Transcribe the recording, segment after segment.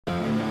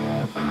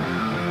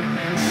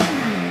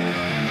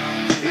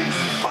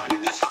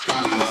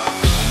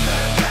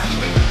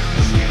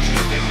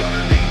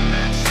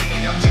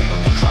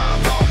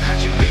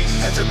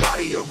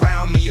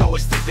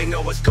They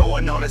know what's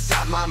going on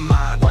inside my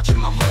mind. Watching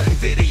my mudding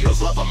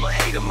videos, love them or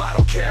hate them, I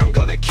don't care. I'm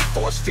gonna keep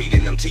force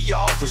feeding them to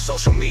y'all through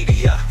social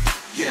media.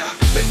 Yeah,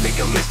 they think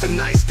I'm Mr.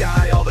 Nice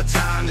Guy all the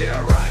time.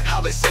 Yeah, right.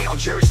 How they say I'm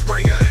Jerry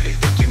Springer. They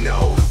think you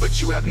know,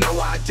 but you have no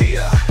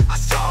idea. I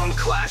saw them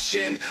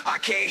clashing, I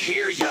can't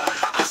hear ya.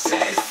 I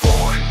said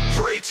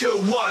 4, 3, 2,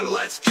 1,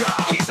 let's go.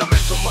 He's a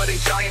mental mudding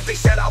giant, they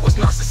said I was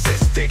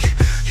narcissistic.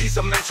 He's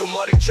a mental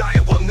mudding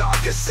giant, will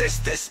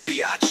narcissist this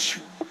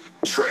biatch.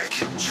 Trick,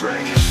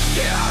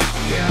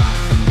 yeah.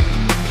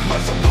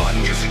 Muscle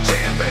button music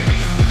jam, baby.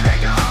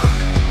 Hang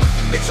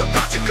on, it's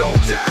about to go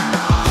down.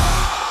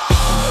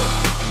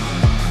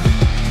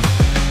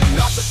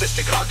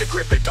 Narcissistic, hard to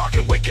grip it, dark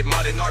and wicked,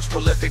 mudding arts,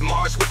 prolific,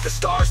 Mars with the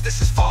stars.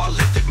 This is far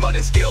lifted,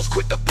 mudding skills,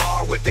 quit the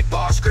bar with it.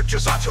 Bar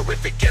scriptures are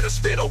terrific, get a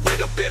spittle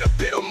with a bit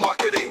of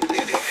marketing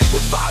in it.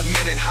 With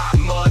 5-minute hot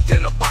mud,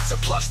 then a box of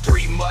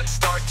 +3 mud,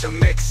 start to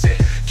mix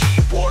it.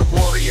 Keyboard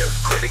warrior,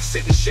 critics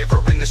sit and shiver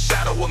in the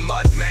shadow of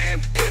MudMan.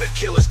 Hitter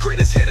killers,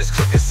 gritters, hitters,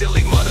 clickers,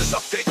 silly mudders are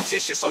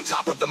fictitious on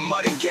top of the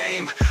mudding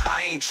game.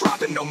 I ain't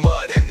dropping no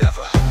mud,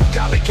 never.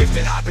 Golly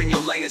gifted, hop in your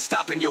lane and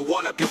stopping your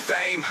one-up, your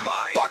fame.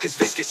 Bark is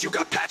viscous, you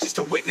got patches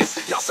to witness.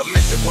 Y'all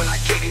submissive when I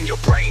get in your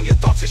brain. Your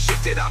thoughts are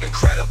shifted, I'm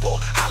incredible,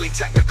 highly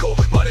technical.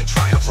 Mud and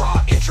triumph,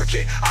 raw,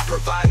 intricate. I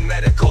provide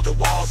medical to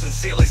walls and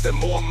ceilings. Then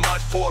more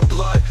mud for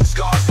blood,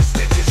 scars and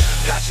stitches.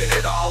 Patching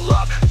it all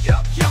up,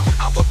 yup.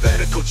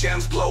 Alphabetical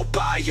gems blow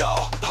by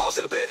y'all. Pause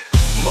it a bit.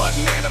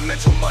 MudMan, a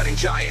mental mudding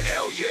giant,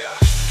 hell yeah.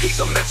 He's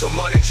a mental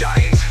mudding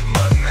giant,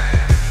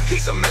 MudMan.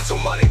 He's a mental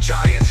mudding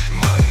giant,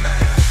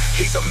 MudMan.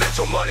 He's a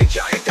mental mudding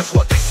giant, that's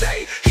what they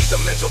say. He's a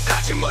mental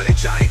patching mudding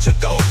giant to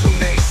those who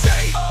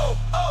naysay. Oh.